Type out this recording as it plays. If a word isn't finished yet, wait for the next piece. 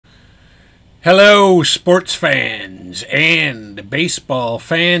Hello, sports fans and baseball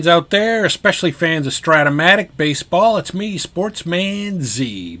fans out there, especially fans of Strat-O-Matic baseball. It's me, Sportsman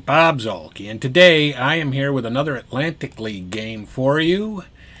Z, Bob Zolke, and today I am here with another Atlantic League game for you,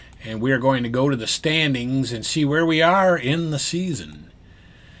 and we are going to go to the standings and see where we are in the season.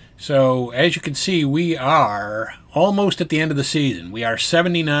 So, as you can see, we are almost at the end of the season. We are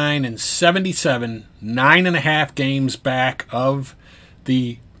 79 and 77, 9.5 games back of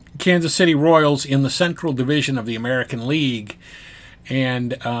the Kansas City Royals in the Central Division of the American League,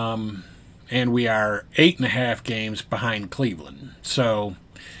 and we are 8.5 games behind Cleveland. So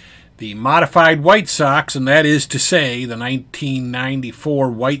the modified White Sox, and that is to say the 1994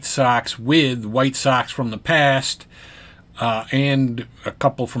 White Sox with White Sox from the past and a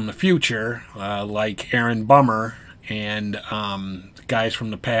couple from the future, like Aaron Bummer and guys from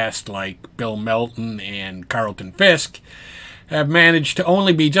the past like Bill Melton and Carlton Fisk, have managed to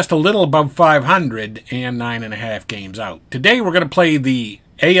only be just a little above 500 and 9.5 games out. Today we're going to play the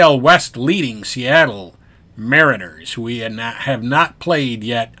AL West leading Seattle Mariners, who we have not played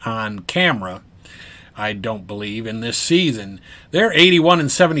yet on camera, I don't believe, in this season. They're 81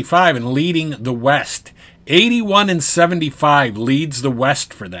 and 75 and leading the West. 81 and 75 leads the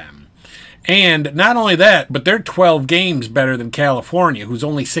West for them. And not only that, but they're 12 games better than California, who's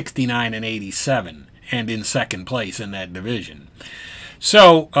only 69 and 87. And in second place in that division.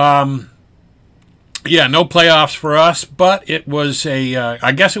 So, yeah, no playoffs for us, but it was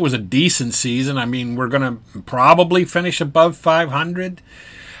I guess it was a decent season. I mean, we're going to probably finish above 500.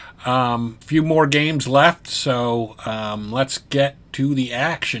 Few more games left, so let's get to the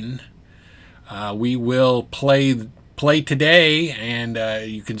action. We will play today, and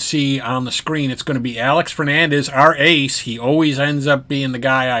you can see on the screen it's going to be Alex Fernandez, our ace. He always ends up being the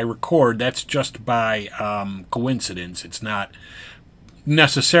guy I record. That's just by coincidence. It's not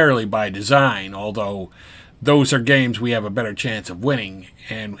necessarily by design, although those are games we have a better chance of winning.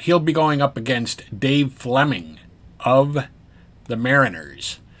 And he'll be going up against Dave Fleming of the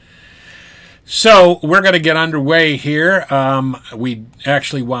Mariners. So we're going to get underway here. We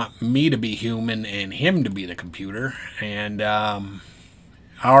actually want me to be human and him to be the computer. And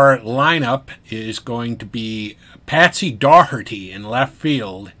our lineup is going to be Patsy Daugherty in left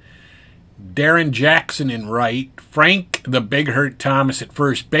field, Darren Jackson in right, Frank the Big Hurt Thomas at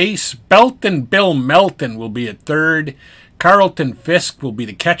first base, Belton Bill Melton will be at third, Carlton Fisk will be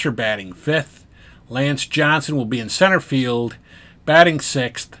the catcher batting fifth, Lance Johnson will be in center field, batting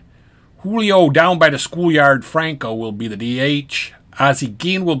sixth, Julio down by the schoolyard Franco will be the DH. Ozzie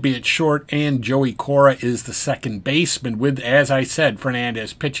Guillen will be at short, and Joey Cora is the second baseman with, as I said,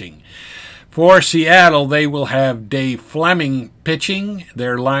 Fernandez pitching. For Seattle, they will have Dave Fleming pitching.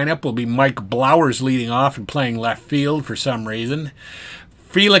 Their lineup will be Mike Blowers leading off and playing left field for some reason.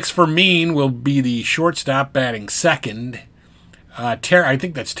 Felix Fermin will be the shortstop batting second. I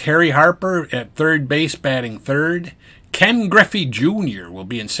think that's Terry Harper at third base batting third. Ken Griffey Jr. will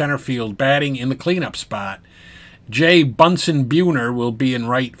be in center field batting in the cleanup spot. Jay Bunsen Buhner will be in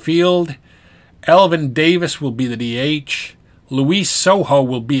right field. Elvin Davis will be the DH. Luis Sojo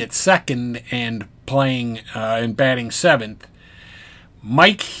will be at second and playing and batting seventh.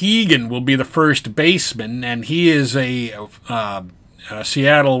 Mike Hegan will be the first baseman, and he is a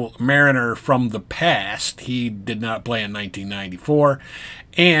Seattle Mariner from the past. He did not play in 1994.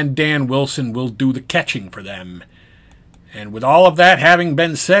 And Dan Wilson will do the catching for them. And with all of that having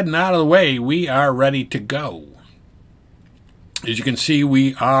been said and out of the way, we are ready to go. As you can see,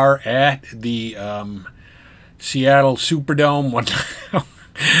 we are at the Seattle Superdome.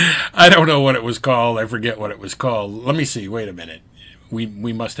 I don't know what it was called. I forget what it was called. Let me see. Wait a minute. We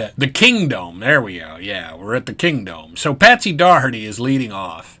must have... The Kingdome. There we go. Yeah, we're at the Kingdome. So Patsy Daugherty is leading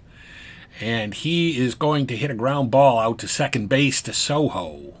off. And he is going to hit a ground ball out to second base to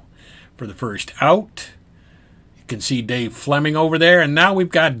Sojo for the first out. You can see Dave Fleming over there, and now we've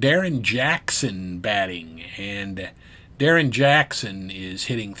got Darren Jackson batting, and Darren Jackson is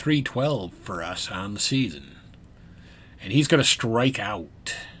hitting .312 for us on the season, and he's going to strike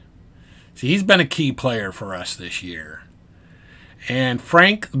out. See, he's been a key player for us this year. And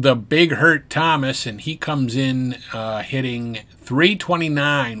Frank the Big Hurt Thomas, and he comes in hitting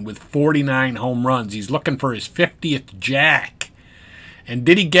 .329 with 49 home runs. He's looking for his 50th jack, and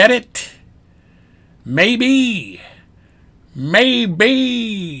did he get it? Maybe. Maybe.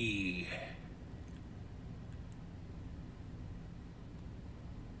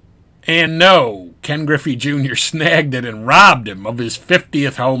 And no, Ken Griffey Jr. snagged it and robbed him of his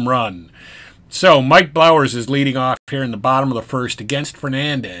 50th home run. So Mike Blowers is leading off here in the bottom of the first against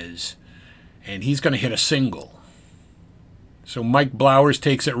Fernandez, and he's going to hit a single. So Mike Blowers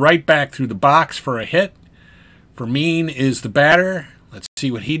takes it right back through the box for a hit. Fleming is the batter. Let's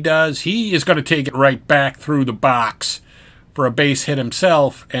see what he does. He is going to take it right back through the box for a base hit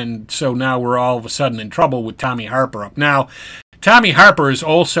himself, and so now we're all of a sudden in trouble with Tommy Harper up. Now, Tommy Harper is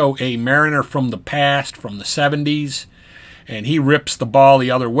also a Mariner from the past, from the 70s, and he rips the ball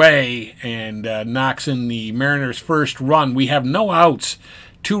the other way and knocks in the Mariners' first run. We have no outs,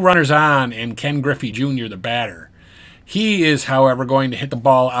 2 runners on, and Ken Griffey Jr., the batter. He is, however, going to hit the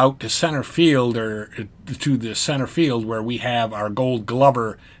ball out to center field, or to the center field where we have our Gold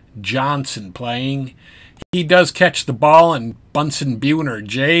Glover Johnson playing. He does catch the ball, and Bunsen Buhner,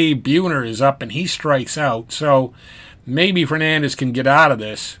 Jay Buhner, is up, and he strikes out. So maybe Fernandez can get out of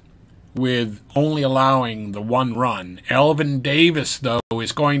this with only allowing the 1 run. Elvin Davis, though,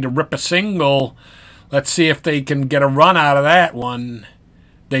 is going to rip a single. Let's see if they can get a run out of that one.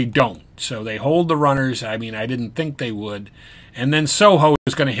 They don't. So they hold the runners. I mean, I didn't think they would. And then Soho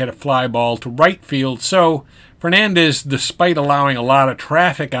is going to hit a fly ball to right field. So Fernandez, despite allowing a lot of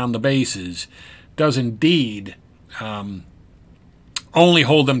traffic on the bases, does indeed only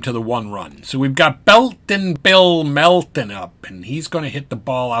hold them to the 1 run. So we've got Belton Bill Melton up, and he's going to hit the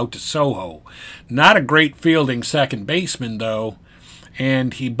ball out to Soho. Not a great fielding second baseman, though,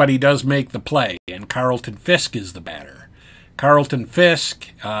 but he does make the play, and Carlton Fisk is the batter. Carlton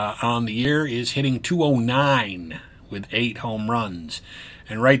Fisk on the year is hitting .209 with 8 home runs,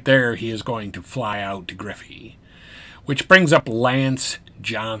 and right there he is going to fly out to Griffey. Which brings up Lance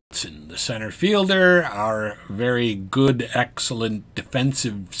Johnson, the center fielder, our very good, excellent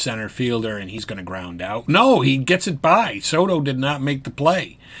defensive center fielder, and he's going to ground out. No, he gets it by. Soto did not make the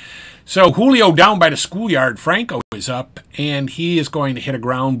play. So Julio down by the schoolyard. Franco is up, and he is going to hit a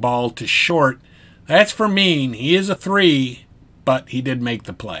ground ball to short. That's Fleming. He is a 3, but he did make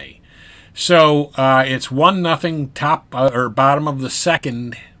the play. So it's 1-0 top or bottom of the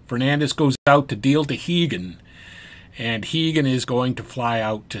second. Fernandez goes out to deal to Hegan. And Hegan is going to fly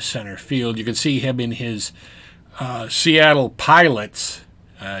out to center field. You can see him in his Seattle Pilots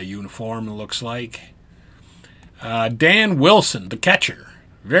uniform, it looks like. Dan Wilson, the catcher.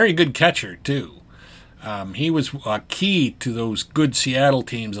 Very good catcher, too. He was a key to those good Seattle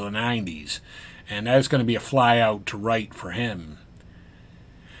teams of the 90s. And that's going to be a fly out to right for him.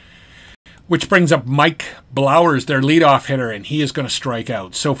 Which brings up Mike Blowers, their leadoff hitter, and he is going to strike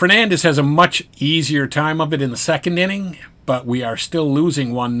out. So Fernandez has a much easier time of it in the second inning, but we are still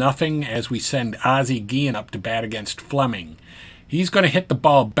losing 1-0 as we send Ozzie Guillen up to bat against Fleming. He's going to hit the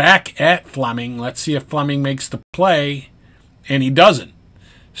ball back at Fleming. Let's see if Fleming makes the play, and he doesn't.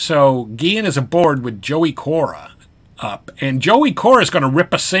 So Guillen is aboard with Joey Cora up, and Joey Cora is going to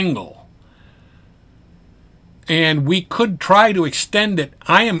rip a single. And we could try to extend it.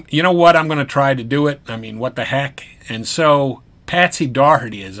 You know what? I'm going to try to do it. I mean, what the heck? And so Patsy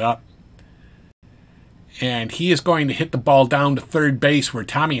Doherty is up. And he is going to hit the ball down to third base where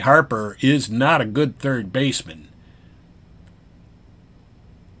Tommy Harper is not a good third baseman.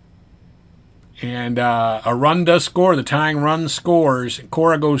 And a run does score. The tying run scores. And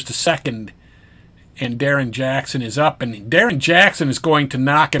Cora goes to second. And Darren Jackson is up. And Darren Jackson is going to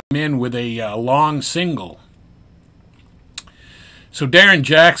knock him in with a long single. So Darren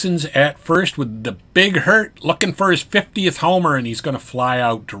Jackson's at first with the big hurt, looking for his 50th homer, and he's going to fly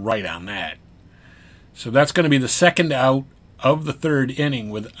out to right on that. So that's going to be the second out of the third inning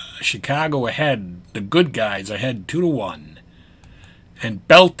with Chicago ahead, the good guys ahead 2-1. And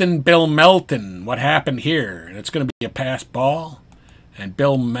Belton Bill Melton, what happened here? And it's going to be a pass ball, and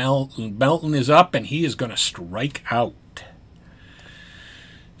Bill Melton is up, and he is going to strike out.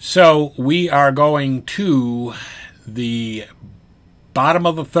 So we are going to the bottom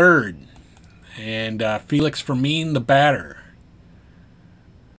of the third, and Felix Fleming, the batter.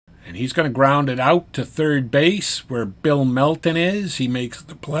 And he's going to ground it out to third base where Bill Melton is. He makes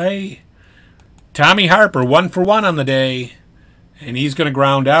the play. Tommy Harper, 1 for 1 on the day, and he's going to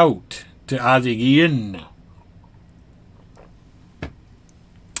ground out to Ozzie Guillen.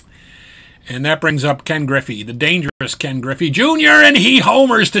 And that brings up Ken Griffey, the dangerous Ken Griffey Jr., and he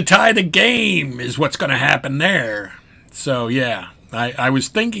homers to tie the game is what's going to happen there. So, yeah. I was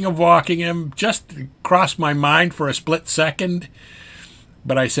thinking of walking him, just crossed my mind for a split second,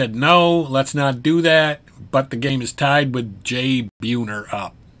 but I said, no, let's not do that. But the game is tied with Jay Buhner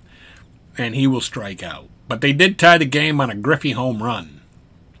up, and he will strike out. But they did tie the game on a Griffey home run.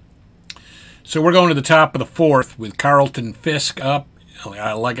 So we're going to the top of the fourth with Carlton Fisk up.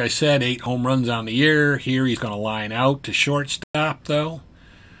 Like I said, 8 home runs on the year. Here he's going to line out to shortstop, though.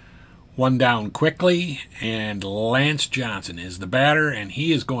 1 down quickly, and Lance Johnson is the batter, and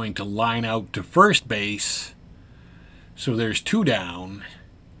he is going to line out to first base So there's 2 down.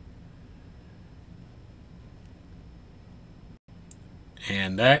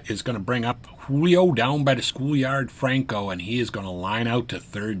 And that is going to bring up Julio down by the schoolyard Franco, and he is going to line out to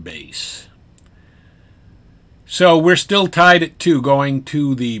third base. So we're still tied at 2 going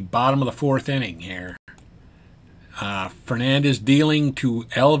to the bottom of the 4th inning here. Fernandez dealing to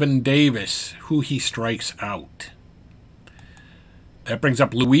Elvin Davis, who he strikes out. That brings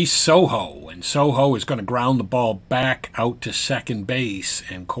up Luis Sojo, and Sojo is going to ground the ball back out to second base,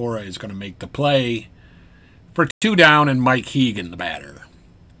 and Cora is going to make the play for 2 down, and Mike Hegan, the batter.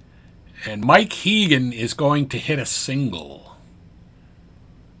 And Mike Hegan is going to hit a single.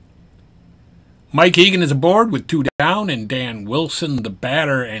 Mike Hegan is aboard with 2 down, and Dan Wilson, the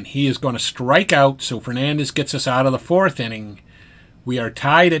batter, and he is going to strike out, so Fernandez gets us out of the 4th inning. We are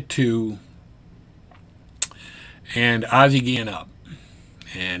tied at 2, and Ozzie Guillen up.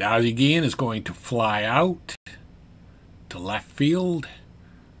 And Ozzie Guillen is going to fly out to left field.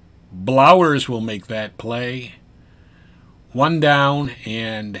 Blowers will make that play. 1 down,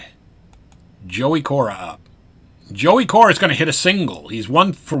 and Joey Cora up. Joey Cora is going to hit a single. He's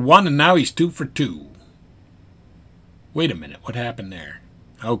 1 for 1, and now he's 2 for 2. Wait a minute. What happened there?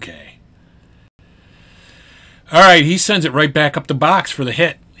 Okay. All right, he sends it right back up the box for the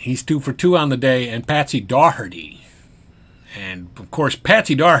hit. He's 2 for 2 on the day, and Patsy Daugherty. And, of course,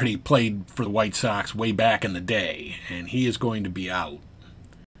 Patsy Daugherty played for the White Sox way back in the day, and he is going to be out.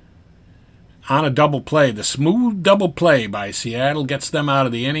 On a double play, the smooth double play by Seattle gets them out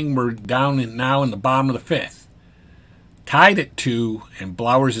of the inning. We're down now in the bottom of the 5th. Tied at 2, and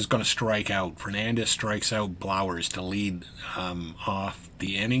Blowers is going to strike out. Fernandez strikes out Blowers to lead off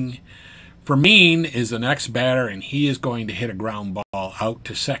the inning. Fermin is the next batter, and he is going to hit a ground ball out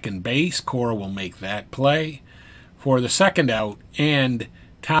to second base. Cora will make that play for the 2nd out, and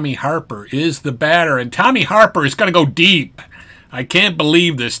Tommy Harper is the batter, and Tommy Harper is going to go deep. I can't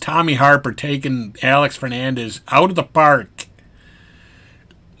believe this. Tommy Harper taking Alex Fernandez out of the park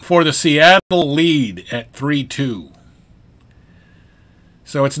for the Seattle lead at 3-2.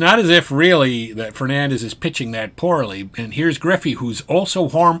 So it's not as if really that Fernandez is pitching that poorly. And here's Griffey, who's also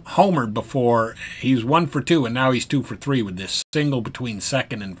homered before. He's 1 for 2, and now he's 2 for 3 with this single between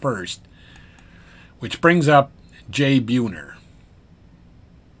 2nd and 1st. Which brings up Jay Buhner.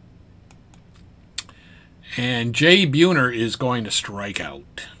 And Jay Buhner is going to strike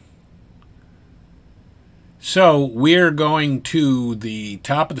out. So we're going to the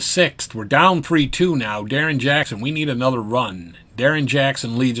top of the 6th. We're down 3-2 now. Darren Jackson, we need another run. Darren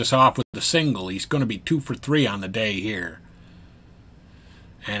Jackson leads us off with the single. He's going to be 2 for 3 on the day here.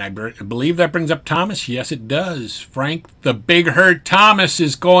 And I believe that brings up Thomas. Yes, it does. Frank, the Big Hurt Thomas,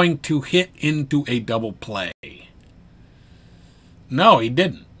 is going to hit into a double play. No, he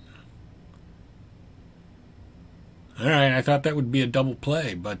didn't. All right, I thought that would be a double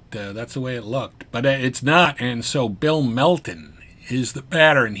play, but that's the way it looked. But it's not, and so Bill Melton is the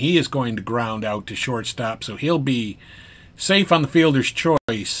batter, and he is going to ground out to shortstop, so he'll be safe on the fielder's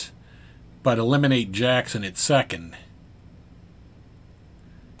choice, but eliminate Jackson at 2nd.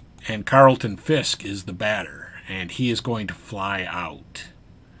 And Carlton Fisk is the batter, and he is going to fly out.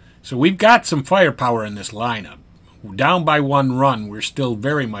 So we've got some firepower in this lineup. We're down by 1 run. We're still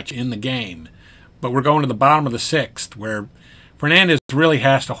very much in the game. But we're going to the bottom of the 6th, where Fernandez really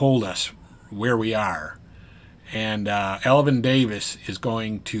has to hold us where we are. And Elvin Davis is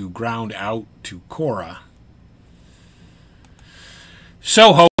going to ground out to Cora.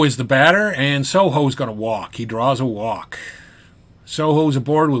 Sojo is the batter, and Sojo's going to walk. He draws a walk. Sojo's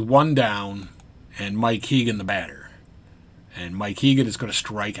aboard with 1 down, and Mike Hegan the batter. And Mike Hegan is going to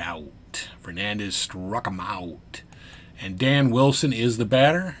strike out. Fernandez struck him out. And Dan Wilson is the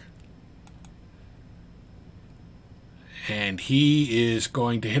batter. And he is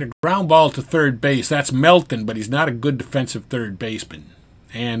going to hit a ground ball to third base. That's Melton, but he's not a good defensive third baseman.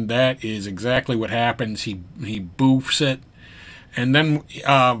 And that is exactly what happens. He boofs it. And then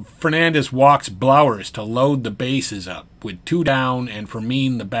Fernandez walks Blowers to load the bases up with 2 down and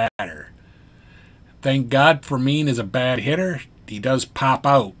Fermin the batter. Thank God Fermin is a bad hitter. He does pop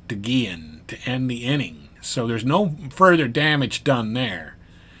out to Guillen to end the inning. So there's no further damage done there.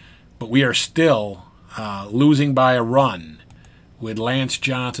 But we are still losing by a run with Lance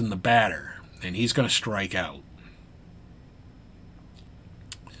Johnson the batter. And he's going to strike out.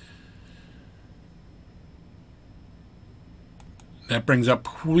 That brings up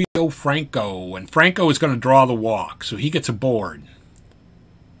Julio Franco, and Franco is going to draw the walk, so he gets aboard.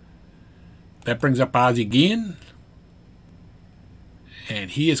 That brings up Ozzie Guillen,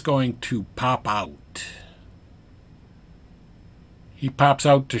 and he is going to pop out. He pops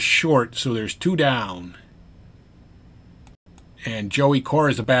out to short, so there's 2 down. And Joey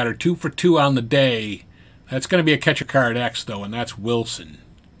Cora is the batter, 2 for 2 on the day. That's going to be a catcher card X, though, and that's Wilson.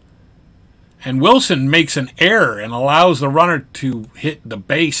 And Wilson makes an error and allows the runner to hit the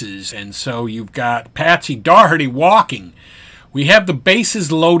bases. And so you've got Patsy Daugherty walking. We have the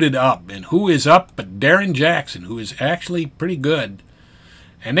bases loaded up. And who is up but Darren Jackson, who is actually pretty good.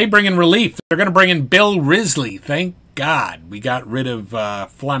 And they bring in relief. They're going to bring in Bill Risley. Thank God we got rid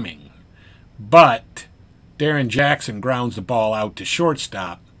of Fleming. But Darren Jackson grounds the ball out to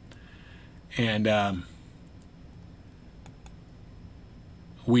shortstop. And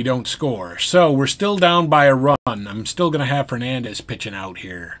we don't score. So we're still down by a run. I'm still going to have Fernandez pitching out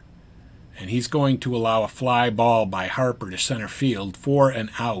here. And he's going to allow a fly ball by Harper to center field for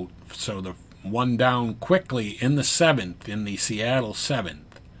an out. So the one down quickly in the 7th, in the Seattle 7th,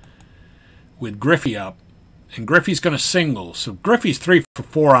 with Griffey up. And Griffey's going to single. So Griffey's 3 for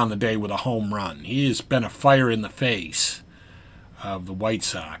 4 on the day with a home run. He has been a fire in the face of the White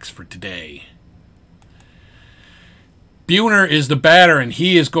Sox for today. Buhner is the batter, and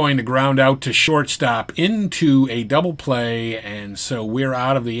he is going to ground out to shortstop into a double play, and so we're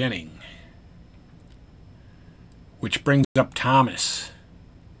out of the inning. Which brings up Thomas.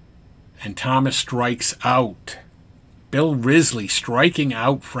 And Thomas strikes out. Bill Risley striking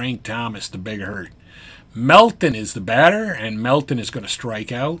out Frank Thomas, the big hurt. Melton is the batter, and Melton is going to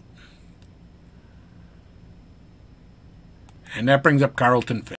strike out. And that brings up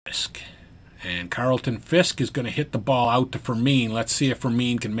Carlton Fisk. And Carlton Fisk is going to hit the ball out to Fermin. Let's see if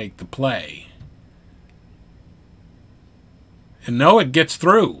Fermin can make the play. And no, it gets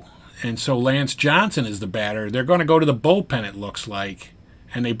through. And so Lance Johnson is the batter. They're going to go to the bullpen, it looks like.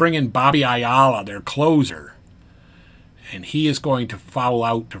 And they bring in Bobby Ayala, their closer. And he is going to foul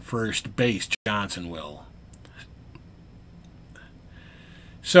out to first base, Johnson will.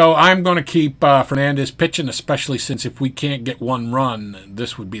 So I'm going to keep Fernandez pitching, especially since if we can't get one run,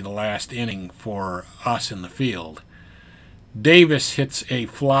 this would be the last inning for us in the field. Davis hits a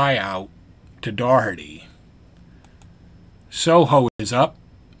fly out to Daugherty. Soho is up,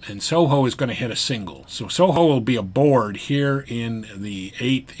 and Soho is going to hit a single. So Soho will be aboard here in the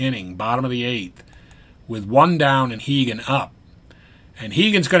 8th inning, bottom of the 8th, with one down and Hegan up. And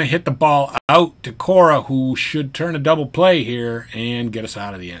Hegan's going to hit the ball out to Cora, who should turn a double play here and get us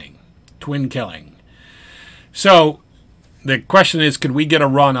out of the inning. Twin killing. So the question is, could we get a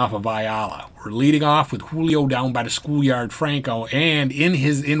run off of Ayala? We're leading off with Julio down by the schoolyard Franco, and in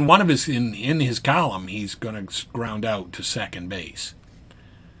his column, he's going to ground out to second base.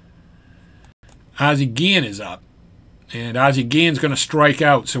 Ozzie Guillen is up, and Ozzie Guillen's going to strike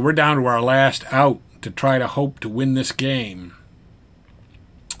out. So we're down to our last out to try to hope to win this game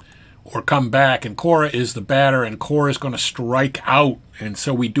or come back, and Cora is the batter, and Cora is going to strike out, and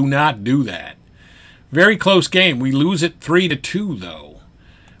so we do not do that. Very close game. We lose it 3-2, though.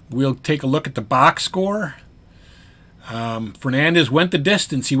 We'll take a look at the box score. Fernandez went the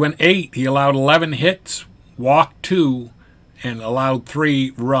distance. He went 8. He allowed 11 hits, walked 2, and allowed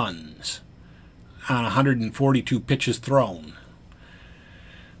 3 runs on 142 pitches thrown.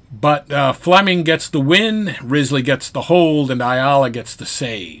 But Fleming gets the win, Risley gets the hold, and Ayala gets the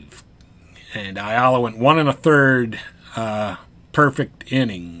save. And Ayala went 1 1/3 perfect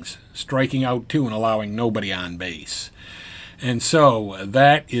innings, striking out 2 and allowing nobody on base. And so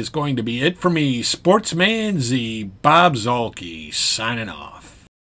that is going to be it for me. Sportsman Z, Bob Zolke, signing off.